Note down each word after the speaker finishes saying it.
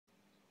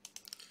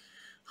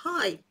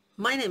Hi,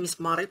 my name is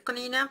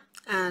Marjukka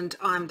and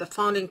I'm the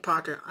founding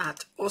partner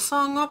at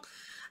Osango,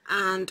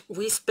 and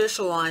we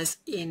specialize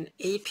in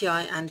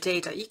API and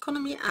data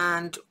economy,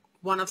 and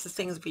one of the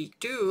things we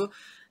do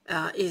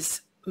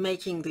is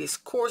making these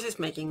courses,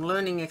 making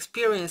learning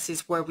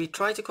experiences where we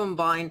try to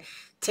combine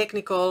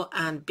technical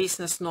and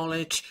business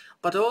knowledge,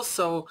 but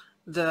also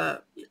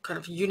the kind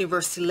of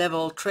university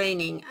level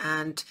training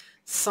and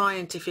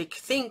scientific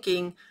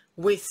thinking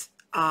with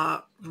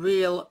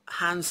real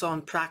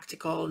hands-on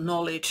practical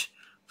knowledge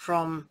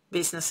from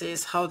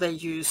businesses, how they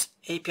use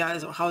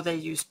APIs or how they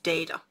use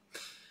data.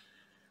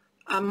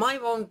 My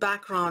own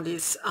background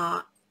is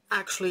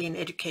actually in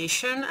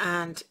education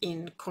and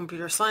in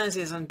computer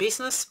sciences and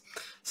business.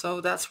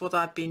 So that's what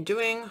I've been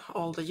doing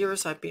all the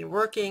years I've been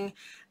working.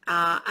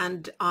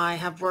 And I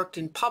have worked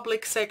in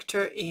public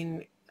sector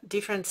in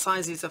different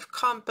sizes of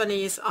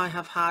companies. I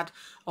have had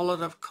a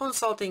lot of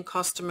consulting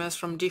customers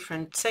from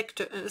different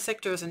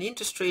sectors and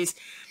industries.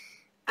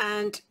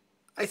 And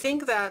I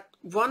think that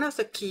one of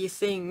the key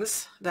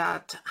things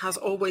that has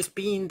always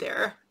been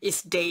there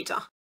is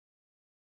data.